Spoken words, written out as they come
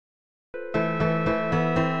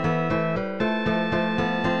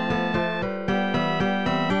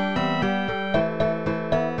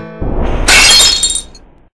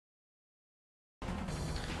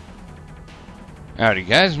Howdy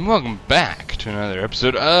guys, and welcome back to another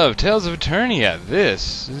episode of Tales of Eternia.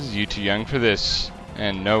 This is you too young for this.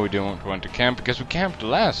 And no, we don't want to camp because we camped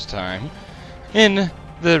last time in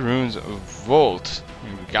the ruins of Volt.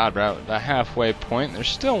 We got about the halfway point. There's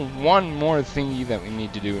still one more thingy that we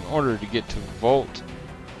need to do in order to get to Volt.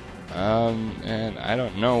 And I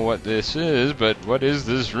don't know what this is, but what is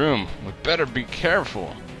this room? We better be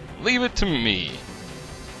careful. Leave it to me.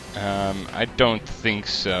 I don't think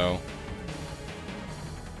so.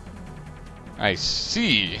 I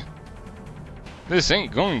see. This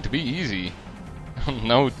ain't going to be easy.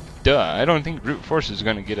 No, duh. I don't think brute force is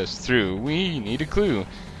going to get us through. We need a clue.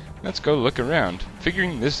 Let's go look around.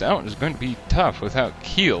 Figuring this out is going to be tough without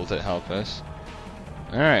Keel to help us.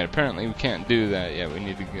 Alright, apparently we can't do that yet. We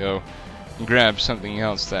need to go and grab something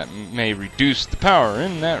else that may reduce the power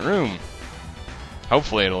in that room.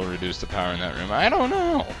 Hopefully it'll reduce the power in that room. I don't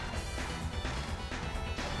know.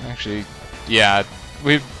 Actually, yeah,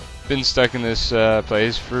 we've been stuck in this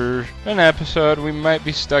place for an episode. We might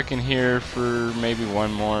be stuck in here for maybe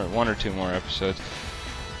one or two more episodes.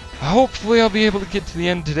 Hopefully I'll be able to get to the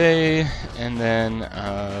end today and then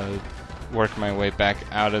work my way back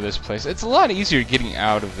out of this place. It's a lot easier getting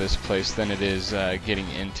out of this place than it is getting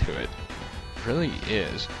into it. It really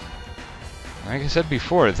is. Like I said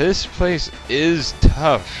before, this place is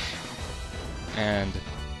tough. And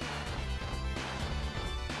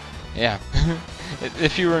yeah.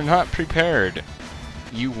 If you are not prepared,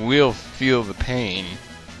 you will feel the pain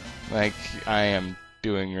like I am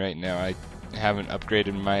doing right now. I haven't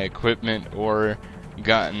upgraded my equipment or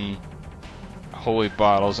gotten holy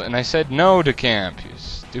bottles, and I said no to camp, you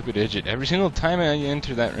stupid idiot. Every single time I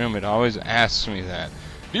enter that room, it always asks me that.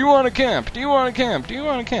 Do you want to camp? Do you want to camp? Do you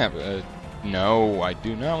want to camp? No, I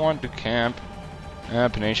do not want to camp.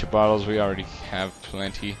 Panacea bottles, we already have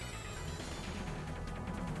plenty.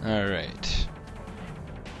 Alright.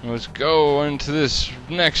 Let's go into this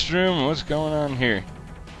next room. What's going on here?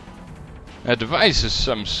 A device of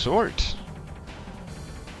some sort.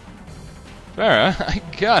 Farah, I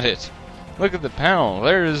got it. Look at the panel.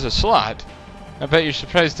 There is a slot. I bet you're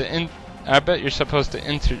supposed to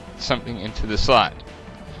enter something into the slot.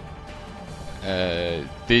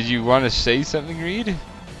 Did you want to say something, Reed?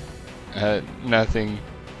 Nothing.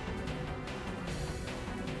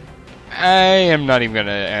 I am not even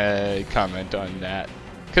gonna comment on that.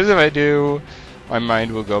 Because if I do, my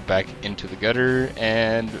mind will go back into the gutter,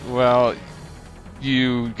 and, well,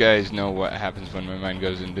 you guys know what happens when my mind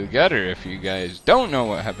goes into the gutter. If you guys don't know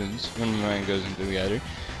what happens when my mind goes into the gutter,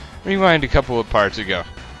 rewind a couple of parts ago.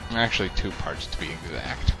 Actually, 2 parts to be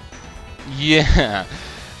exact. Yeah,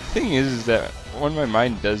 the thing is that when my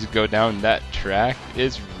mind does go down that track,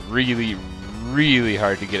 it's really, really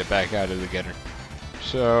hard to get it back out of the gutter.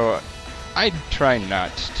 So, I try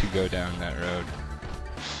not to go down that road.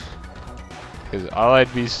 Because all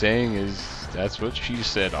I'd be saying is, that's what she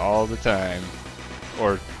said all the time.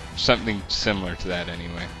 Or something similar to that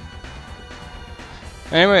anyway.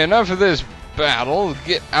 Anyway, enough of this battle.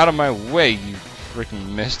 Get out of my way, you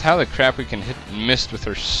freaking mist. How the crap we can hit mist with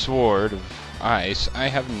her sword of ice, I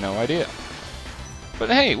have no idea. But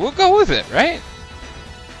hey, we'll go with it, right?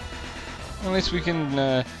 At least we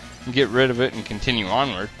can get rid of it and continue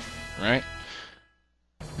onward, right?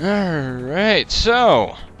 Alright,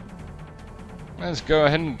 so let's go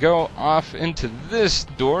ahead and go off into this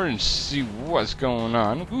door and see what's going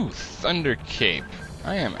on. Ooh, Thunder Cape.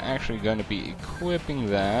 I am actually going to be equipping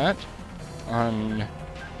that on,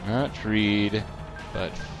 not Reed,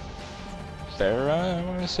 but Farah, I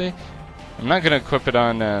want to say. I'm not going to equip it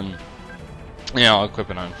on, yeah, I'll equip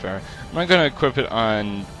it on Farah. I'm not going to equip it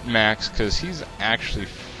on Max because he's actually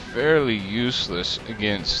fairly useless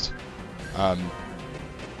against,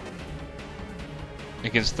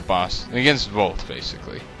 against the boss, against Volt,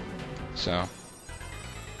 basically. So,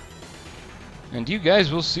 and you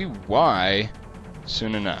guys will see why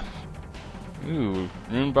soon enough. Ooh,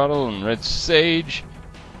 rune bottle and red sage.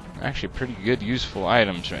 Actually, pretty good, useful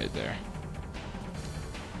items right there.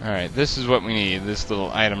 Alright, this is what we need, this little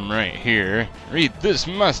item right here. Read, this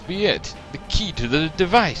must be it. The key to the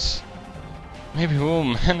device. Maybe we'll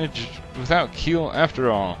manage without Keel after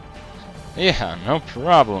all. Yeah, no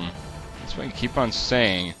problem. That's what you keep on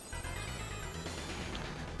saying.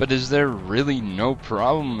 But is there really no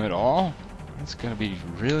problem at all? That's gonna be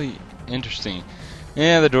really interesting.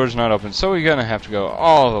 Yeah, the door's not open, so we're gonna have to go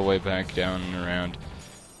all the way back down and around.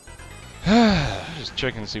 Just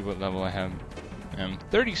check and see what level I have.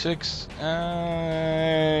 36.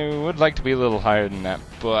 I would like to be a little higher than that,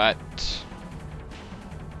 but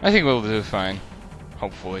I think we'll do fine.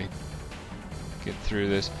 Hopefully. Get through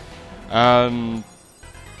this.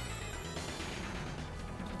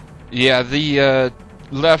 Yeah, the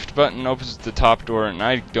left button opens the top door, and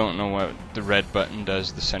I don't know what the red button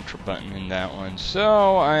does, the central button in that one.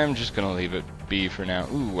 So I am just gonna leave it be for now.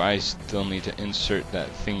 Ooh, I still need to insert that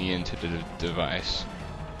thingy into the device.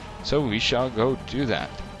 So we shall go do that.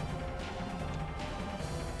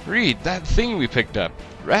 Read that thing we picked up.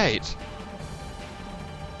 Right.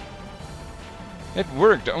 It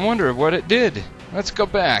worked. I wonder what it did. Let's go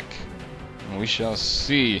back. And we shall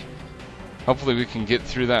see. Hopefully we can get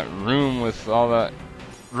through that room with all that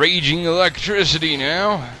raging electricity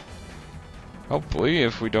now. Hopefully,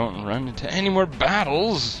 if we don't run into any more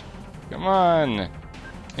battles. Come on.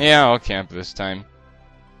 Yeah, I'll camp this time,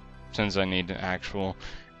 since I need actual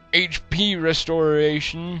HP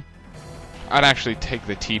restoration. I'd actually take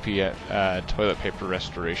the TP at toilet paper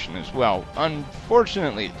restoration as well.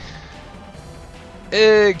 Unfortunately,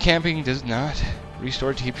 camping does not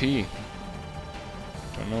restore TP.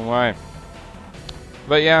 Don't know why.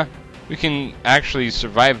 But yeah, we can actually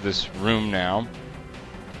survive this room now.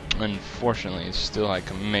 Unfortunately, it's still like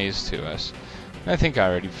a maze to us. I think I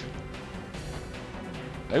already...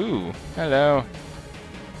 Ooh, hello.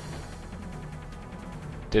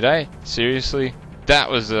 Did I? Seriously? That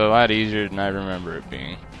was a lot easier than I remember it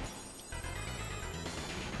being.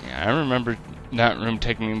 Yeah, I remember that room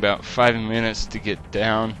taking me about 5 minutes to get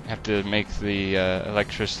down. Have to make the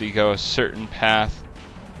electricity go a certain path.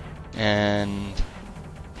 And...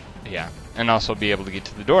 yeah, and also be able to get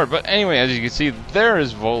to the door. But anyway, as you can see, there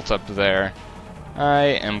is Volt up there. I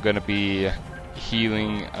am going to be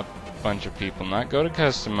healing a bunch of people. Not go to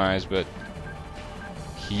customize, but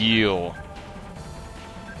heal.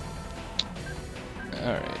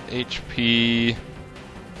 Alright, HP.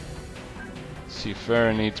 See,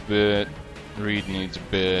 Farah needs a bit. Reed needs a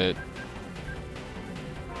bit.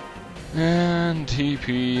 And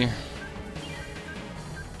TP.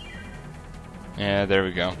 Yeah, there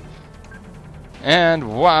we go.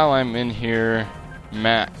 And while I'm in here,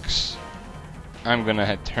 Max, I'm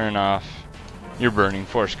gonna turn off your burning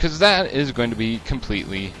force, because that is going to be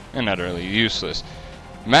completely and utterly useless.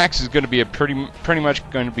 Max is going to be pretty much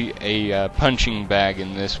going to be a punching bag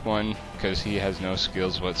in this one, because he has no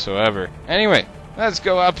skills whatsoever. Anyway, let's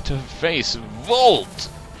go up to face Volt.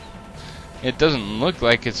 It doesn't look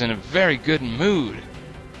like it's in a very good mood.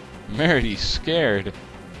 Merity's scared.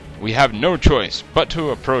 We have no choice but to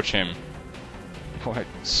approach him. White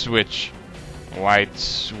switch. White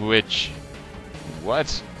switch. What?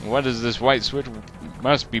 What is this white switch?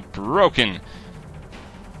 Must be broken.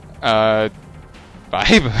 Bye,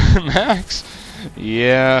 Max?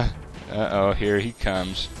 Yeah. Uh-oh, here he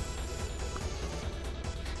comes.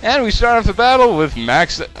 And we start off the battle with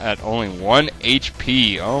Max at only 1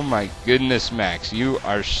 HP. Oh my goodness, Max. You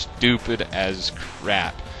are stupid as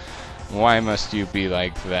crap. Why must you be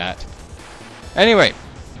like that? Anyway,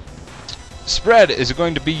 Spread is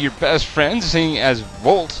going to be your best friend, seeing as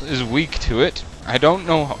Volt is weak to it. I don't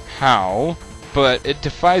know how, but it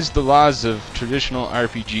defies the laws of traditional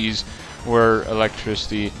RPGs where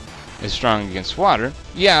electricity is strong against water.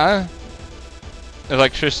 Yeah,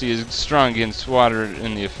 electricity is strong against water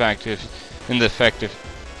in the fact that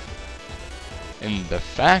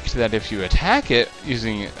if you attack it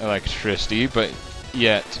using electricity, but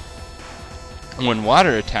yet when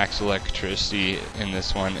water attacks electricity in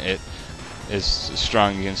this one, it is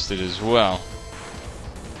strong against it as well.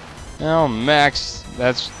 Now Max,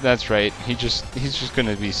 that's right. He's just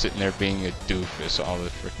gonna be sitting there being a doofus all the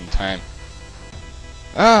freaking time.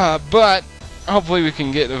 But hopefully we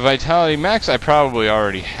can get a Vitality Max. I probably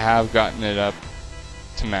already have gotten it up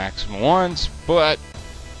to max once, but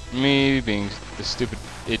me, being the stupid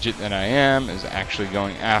idiot that I am, is actually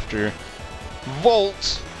going after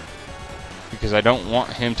Volt, because I don't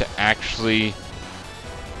want him to actually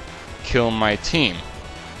kill my team.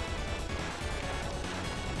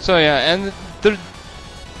 So yeah, and the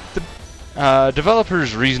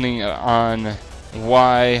developers' reasoning on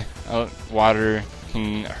why water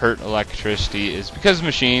can hurt electricity is because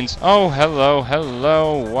machines. Oh, hello.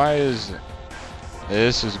 Why is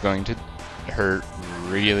this is going to hurt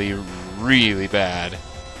really, really bad.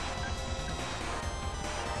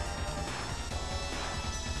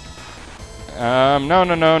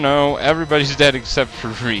 No. Everybody's dead except for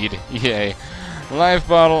Reed. Yay. Life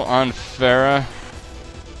bottle on Farah.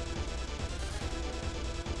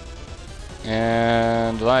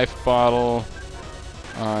 And life bottle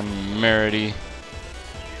on Merity.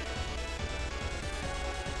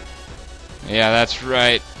 Yeah, that's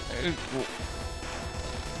right.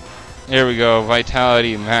 There we go.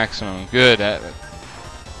 Vitality maximum. Good.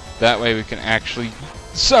 That way we can actually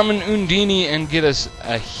summon Undini and get us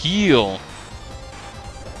a heal.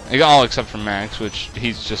 Like, all except for Max, which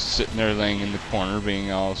he's just sitting there laying in the corner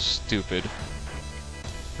being all stupid.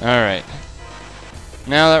 Alright.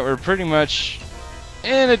 Now that we're pretty much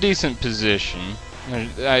in a decent position,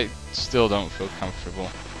 I still don't feel comfortable.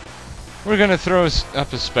 We're gonna throw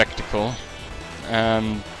up a spectacle.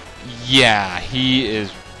 Yeah, he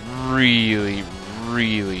is really,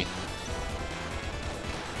 really...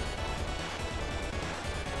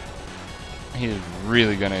 He's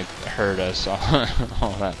really gonna hurt us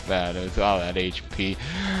all that bad with all that HP.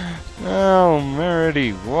 Oh,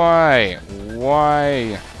 Merity, why?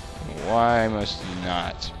 Why? Why must you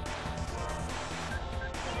not?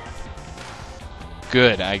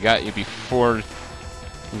 Good, I got you before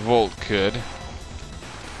Volt could.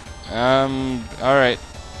 Alright.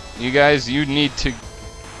 You guys, you need to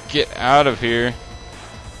get out of here.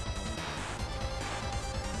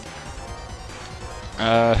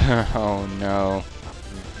 Oh no.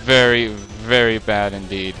 Very, very bad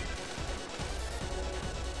indeed.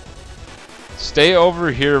 Stay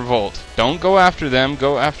over here, Volt. Don't go after them,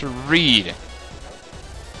 go after Reed.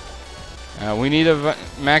 We need a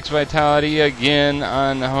max vitality again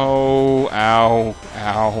on... Oh, ow,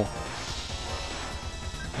 ow.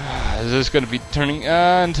 Is this going to be turning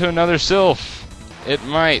into another Sylph? It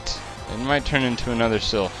might. It might turn into another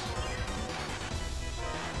Sylph.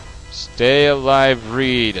 Stay alive,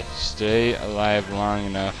 Reed. Stay alive long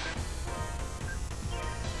enough.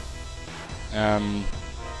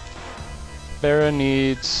 Farah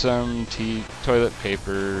needs some toilet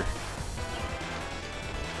paper.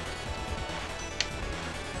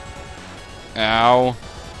 Ow.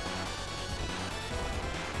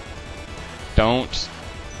 Don't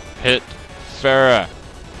hit Farah.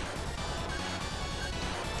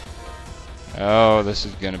 Oh, this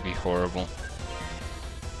is gonna be horrible.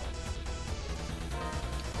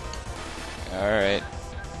 Alright.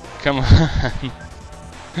 Come on.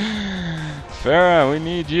 Farah, we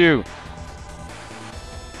need you.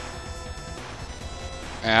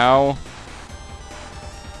 Ow.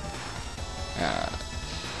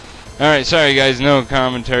 Alright, sorry guys, no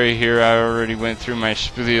commentary here. I already went through my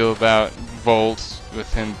spiel about Volt,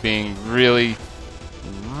 with him being really,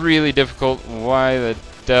 really difficult. Why the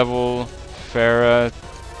devil, Farah?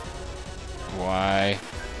 Why?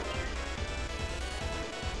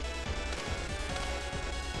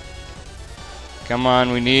 Come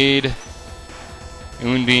on, we need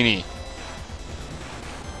Undini.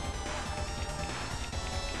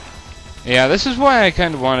 Yeah, this is why I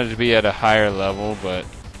kind of wanted to be at a higher level, but...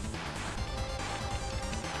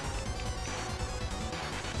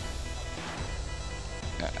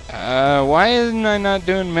 why isn't I not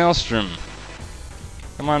doing Maelstrom?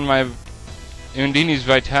 Come on, my Undini's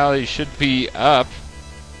vitality should be up.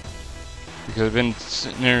 Because I've been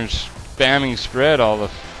sitting there spamming spread all the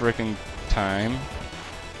frickin' time.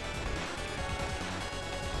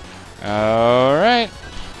 Alright.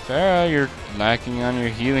 Farah, you're lacking on your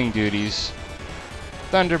healing duties.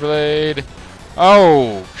 Thunderblade.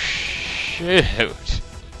 Oh, shoot.